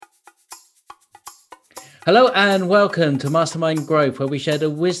Hello and welcome to Mastermind Growth, where we share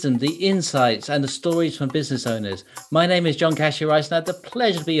the wisdom, the insights, and the stories from business owners. My name is John Cashier Rice, and I have the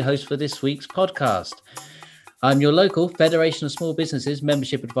pleasure to be your host for this week's podcast. I'm your local Federation of Small Businesses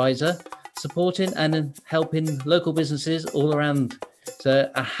membership advisor, supporting and helping local businesses all around. So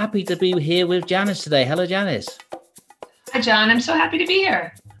happy to be here with Janice today. Hello, Janice. Hi, John. I'm so happy to be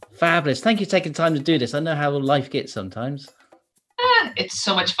here. Fabulous. Thank you for taking time to do this. I know how life gets sometimes. It's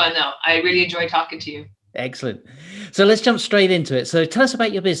so much fun, though. I really enjoy talking to you. Excellent. So let's jump straight into it. So tell us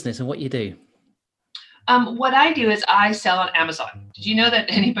about your business and what you do. What I do is I sell on Amazon. Did you know that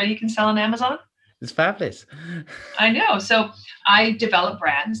anybody can sell on Amazon? It's fabulous. I know. So I develop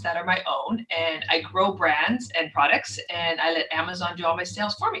brands that are my own, and I grow brands and products, and I let Amazon do all my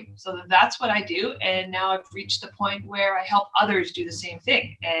sales for me. So that's what I do. And now I've reached the point where I help others do the same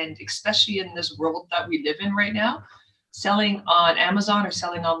thing. And especially in this world that we live in right now, selling on Amazon or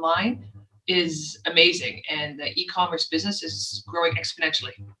selling online is amazing. And the e-commerce business is growing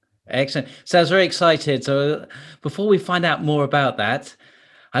exponentially. Excellent. Sounds very excited. So before we find out more about that,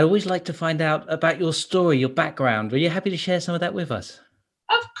 I always like to find out about your story, your background. Are you happy to share some of that with us?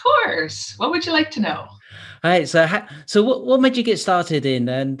 Of course. What would you like to know? All right. So what made you get started in,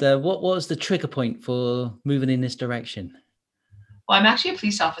 and what was the trigger point for moving in this direction? Well, I'm actually a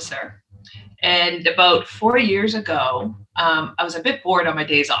police officer. And about 4 years ago, I was a bit bored on my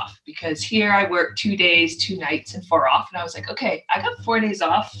days off because here I work 2 days, 2 nights, and 4 off. And I was like, okay, I got 4 days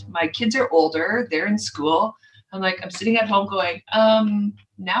off. My kids are older, they're in school. I'm sitting at home going,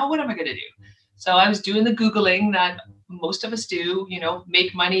 now what am I going to do? So I was doing the Googling that most of us do,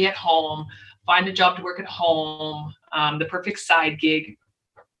 make money at home, find a job to work at home, the perfect side gig.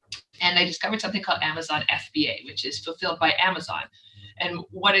 And I discovered something called Amazon FBA, which is fulfilled by Amazon. And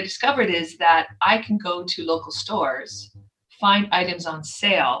what I discovered is that I can go to local stores, find items on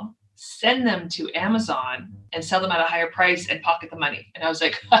sale, send them to Amazon and sell them at a higher price and pocket the money. And I was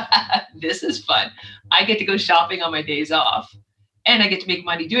like, this is fun. I get to go shopping on my days off and I get to make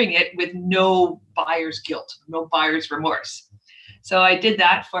money doing it with no buyer's guilt, no buyer's remorse. So I did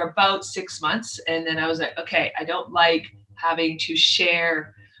that for about 6 months. And then I was like, okay, I don't like having to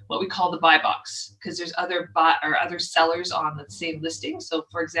share what we call the buy box because there's other sellers on the same listing. So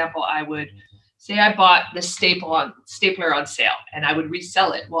for example, I would say I bought the stapler on sale and I would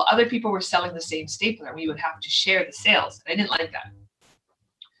resell it. Well, other people were selling the same stapler and we would have to share the sales. And I didn't like that.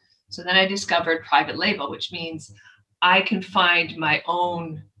 So then I discovered private label, which means I can find my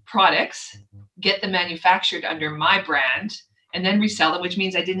own products, get them manufactured under my brand, and then resell them, which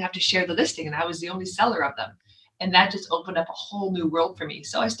means I didn't have to share the listing and I was the only seller of them. And that just opened up a whole new world for me.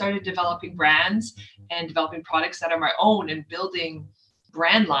 So I started developing brands and developing products that are my own and building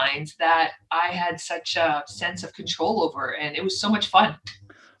brand lines that I had such a sense of control over. And it was so much fun.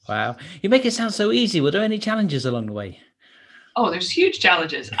 Wow. You make it sound so easy. Were there any challenges along the way? Oh, there's huge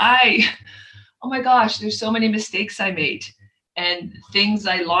challenges. Oh my gosh, there's so many mistakes I made and things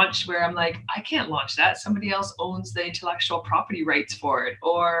I launched where I'm like, I can't launch that. Somebody else owns the intellectual property rights for it.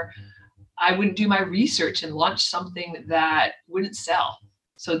 Or I wouldn't do my research and launch something that wouldn't sell.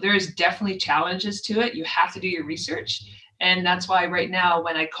 So there's definitely challenges to it. You have to do your research. And that's why right now,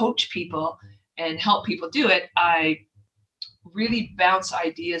 when I coach people and help people do it, I really bounce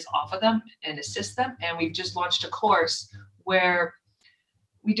ideas off of them and assist them. And we've just launched a course where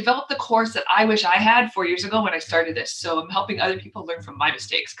we developed the course that I wish I had 4 years ago when I started this. So I'm helping other people learn from my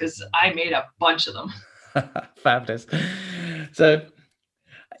mistakes because I made a bunch of them. Fabulous. So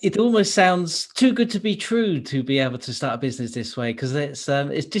it almost sounds too good to be true to be able to start a business this way because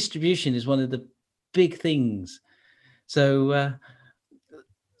it's distribution is one of the big things. So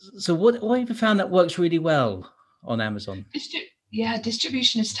what have you found that works really well on Amazon?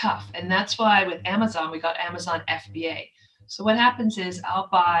 Distribution is tough. And that's why with Amazon, we got Amazon FBA. So what happens is I'll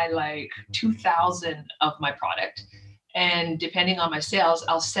buy like 2,000 of my product. And depending on my sales,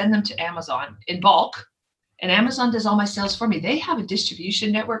 I'll send them to Amazon in bulk. And Amazon does all my sales for me. They have a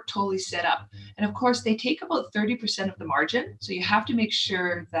distribution network totally set up. And of course, they take about 30% of the margin. So you have to make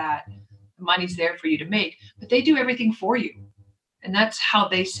sure that the money's there for you to make, but they do everything for you. And that's how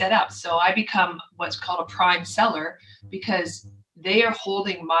they set up. So I become what's called a prime seller because they are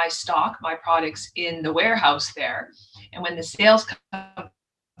holding my stock, my products in the warehouse there. And when the sales come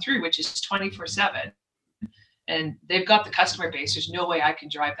through, which is 24/7, and they've got the customer base, there's no way I can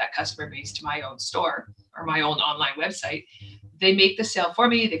drive that customer base to my own store or my own online website. They make the sale for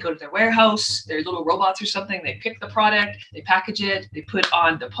me. They go to their warehouse, their little robots or something. They pick the product, they package it, they put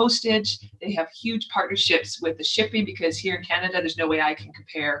on the postage. They have huge partnerships with the shipping because here in Canada, there's no way I can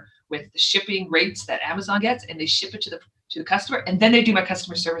compare with the shipping rates that Amazon gets, and they ship it to the customer. And then they do my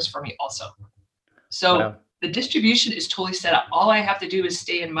customer service for me also. So Wow. the distribution is totally set up. All I have to do is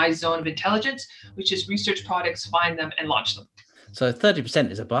stay in my zone of intelligence, which is research products, find them, and launch them. So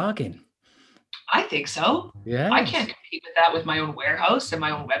 30% is a bargain. I think so. I can't Yes. compete with that with my own warehouse and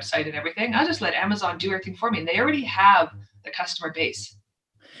my own website and everything. I just let Amazon do everything for me, and they already have the customer base.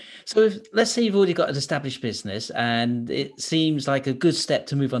 So if, let's say you've already got an established business and it seems like a good step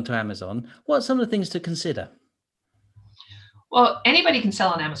to move on to Amazon. What are some of the things to consider? Well, anybody can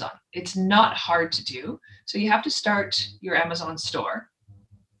sell on Amazon. It's not hard to do. So you have to start your Amazon store.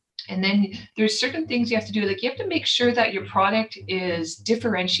 And then there's certain things you have to do. Like you have to make sure that your product is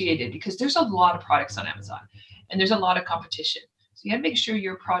differentiated because there's a lot of products on Amazon and there's a lot of competition. So you have to make sure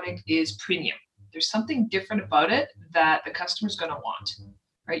your product is premium. There's something different about it that the customer's going to want,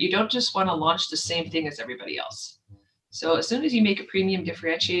 right? You don't just want to launch the same thing as everybody else. So as soon as you make it premium,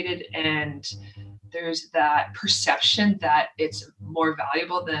 differentiated, and there's that perception that it's more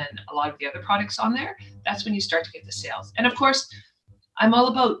valuable than a lot of the other products on there, that's when you start to get the sales. And of course, I'm all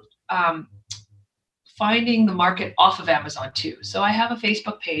about finding the market off of Amazon too. So I have a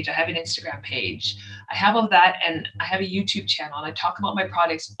Facebook page, I have an Instagram page, I have all that, and I have a YouTube channel, and I talk about my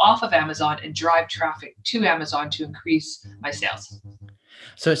products off of Amazon and drive traffic to Amazon to increase my sales.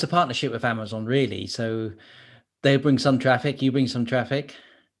 So it's a partnership with Amazon, really. So they bring some traffic, you bring some traffic,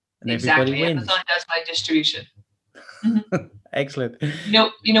 and everybody Exactly. wins. Amazon does my distribution. Mhm. Excellent.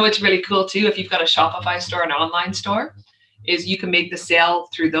 You know what's really cool too, if you've got a Shopify store, an online store, is you can make the sale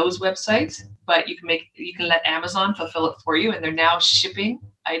through those websites, but you can let Amazon fulfill it for you, and they're now shipping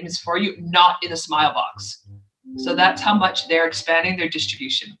items for you, not in a Smile box. So that's how much they're expanding their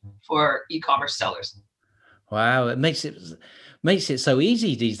distribution for e-commerce sellers. Wow, it makes it so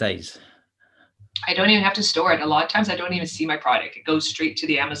easy these days. I don't even have to store it. A lot of times I don't even see my product. It goes straight to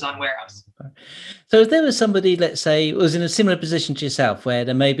the Amazon warehouse. So if there was somebody, let's say, was in a similar position to yourself, where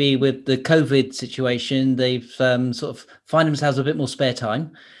they maybe with the COVID situation, they've sort of find themselves a bit more spare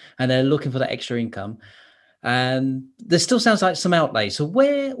time and they're looking for that extra income. And there still sounds like some outlay. So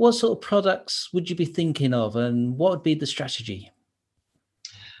what sort of products would you be thinking of and what would be the strategy?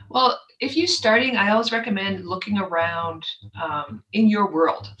 Well, if you're starting, I always recommend looking around in your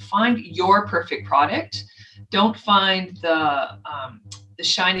world. Find your perfect product. Don't find the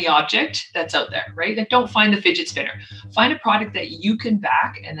shiny object that's out there, right? Like, don't find the fidget spinner. Find a product that you can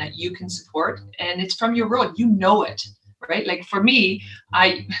back and that you can support, and it's from your world. You know it, right? Like for me,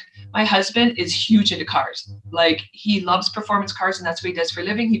 my husband is huge into cars. Like he loves performance cars, and that's what he does for a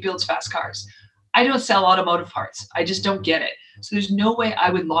living. He builds fast cars. I don't sell automotive parts. I just don't get it. So there's no way I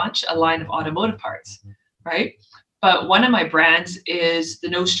would launch a line of automotive parts, right? But one of my brands is the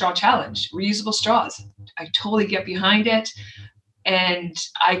No Straw Challenge, reusable straws. I totally get behind it, and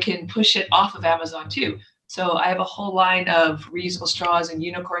I can push it off of Amazon too. So I have a whole line of reusable straws and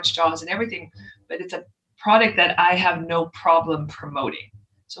unicorn straws and everything, but it's a product that I have no problem promoting.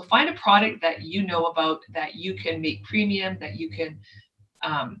 So find a product that you know about, that you can make premium, that you can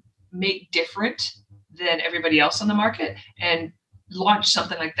make different than everybody else on the market, and launch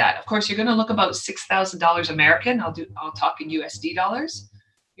something like that. Of course, you're going to look about $6,000 American. I'll talk in USD dollars.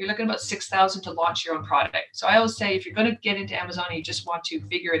 You're looking about $6,000 to launch your own product. So I always say, if you're going to get into Amazon and you just want to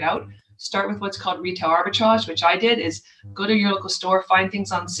figure it out, start with what's called retail arbitrage, which I did, is go to your local store, find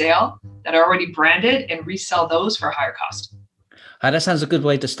things on sale that are already branded, and resell those for a higher cost. That sounds a good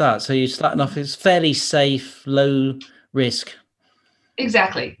way to start. So you're starting off as fairly safe, low risk.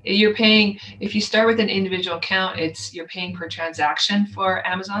 Exactly. You're paying, if you start with an individual account, you're paying per transaction for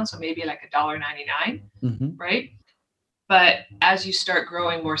Amazon. So maybe like $1.99, right? But as you start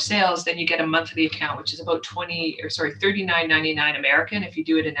growing more sales, then you get a monthly account, which is about $39.99 American. If you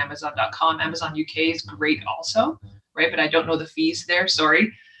do it in Amazon.com, Amazon UK is great also, right? But I don't know the fees there.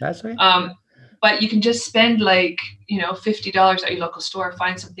 Sorry. That's right. But you can just spend $50 at your local store,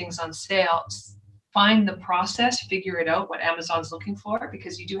 find some things on sale, find the process, figure it out, what Amazon's looking for,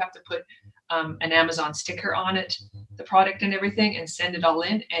 because you do have to put an Amazon sticker on it, the product and everything, and send it all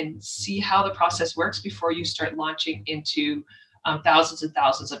in and see how the process works before you start launching into thousands and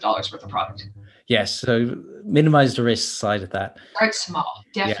thousands of dollars worth of product. Yes. So minimize the risk side of that. Start small,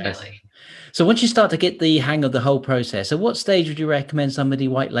 definitely. Yes. So once you start to get the hang of the whole process, at what stage would you recommend somebody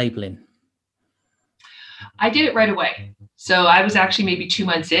white labeling? I did it right away. So I was actually maybe 2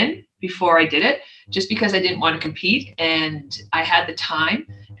 months in before I did it, just because I didn't want to compete and I had the time,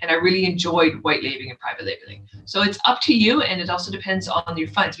 and I really enjoyed white labeling and private labeling. So it's up to you, and it also depends on your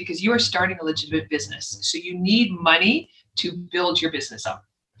funds, because you are starting a legitimate business. So you need money to build your business up.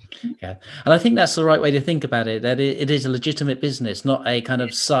 Yeah. And I think that's the right way to think about it, that it is a legitimate business, not a kind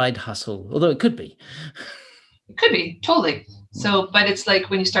of side hustle, although it could be. It could be, totally. So, but it's like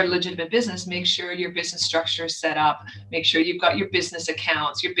when you start a legitimate business, make sure your business structure is set up, make sure you've got your business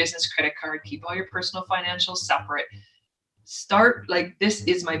accounts, your business credit card, keep all your personal financials separate. Start like, this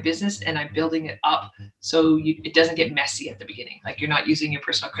is my business and I'm building it up so it doesn't get messy at the beginning. Like, you're not using your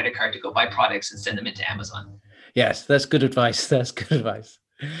personal credit card to go buy products and send them into Amazon. Yes, that's good advice. That's good advice.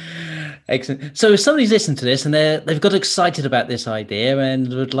 Excellent. So if somebody's listened to this and they've got excited about this idea and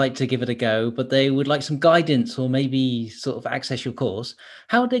would like to give it a go, but they would like some guidance or maybe sort of access your course,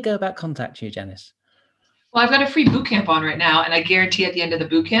 how would they go about contacting you, Janice? Well, I've got a free bootcamp on right now, and I guarantee at the end of the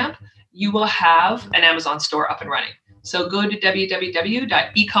bootcamp, you will have an Amazon store up and running. So go to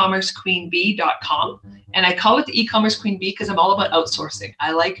www.ecommercequeenbee.com. And I call it the e-commerce queen bee because I'm all about outsourcing.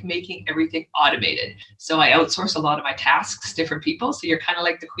 I like making everything automated. So I outsource a lot of my tasks to different people. So you're kind of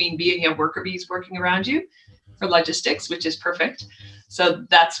like the queen bee and you have worker bees working around you for logistics, which is perfect. So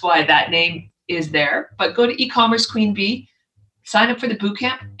that's why that name is there. But go to e-commerce queen bee, sign up for the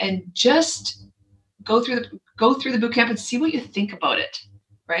bootcamp, and just go through the bootcamp and see what you think about it.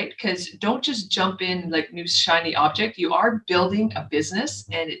 Right? Because don't just jump in like new shiny object. You are building a business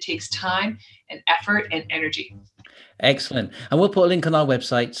and it takes time and effort and energy. Excellent. And we'll put a link on our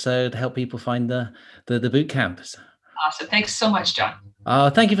website so to help people find the boot camps. Awesome. Thanks so much, John.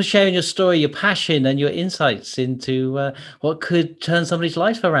 Thank you for sharing your story, your passion and your insights into what could turn somebody's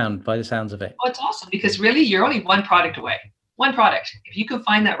life around by the sounds of it. Oh, it's awesome because really you're only one product away. One product. If you can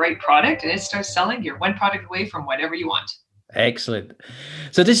find that right product and it starts selling, you're one product away from whatever you want. Excellent.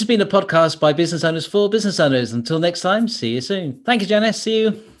 So this has been a podcast by business owners for business owners. Until next time, see you soon. Thank you, Janice. See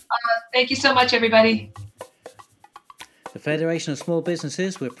you. Thank you so much, everybody. The Federation of Small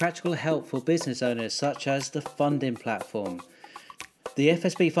Businesses with practical help for business owners, such as the funding platform. The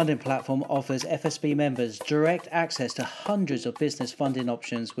FSB funding platform offers FSB members direct access to hundreds of business funding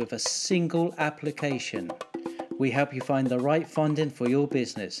options with a single application. We help you find the right funding for your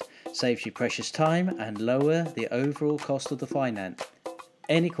business, saves you precious time and lower the overall cost of the finance.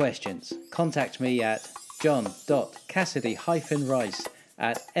 Any questions? Contact me at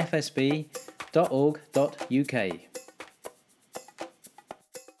john.cassidy-rice@fsb.org.uk.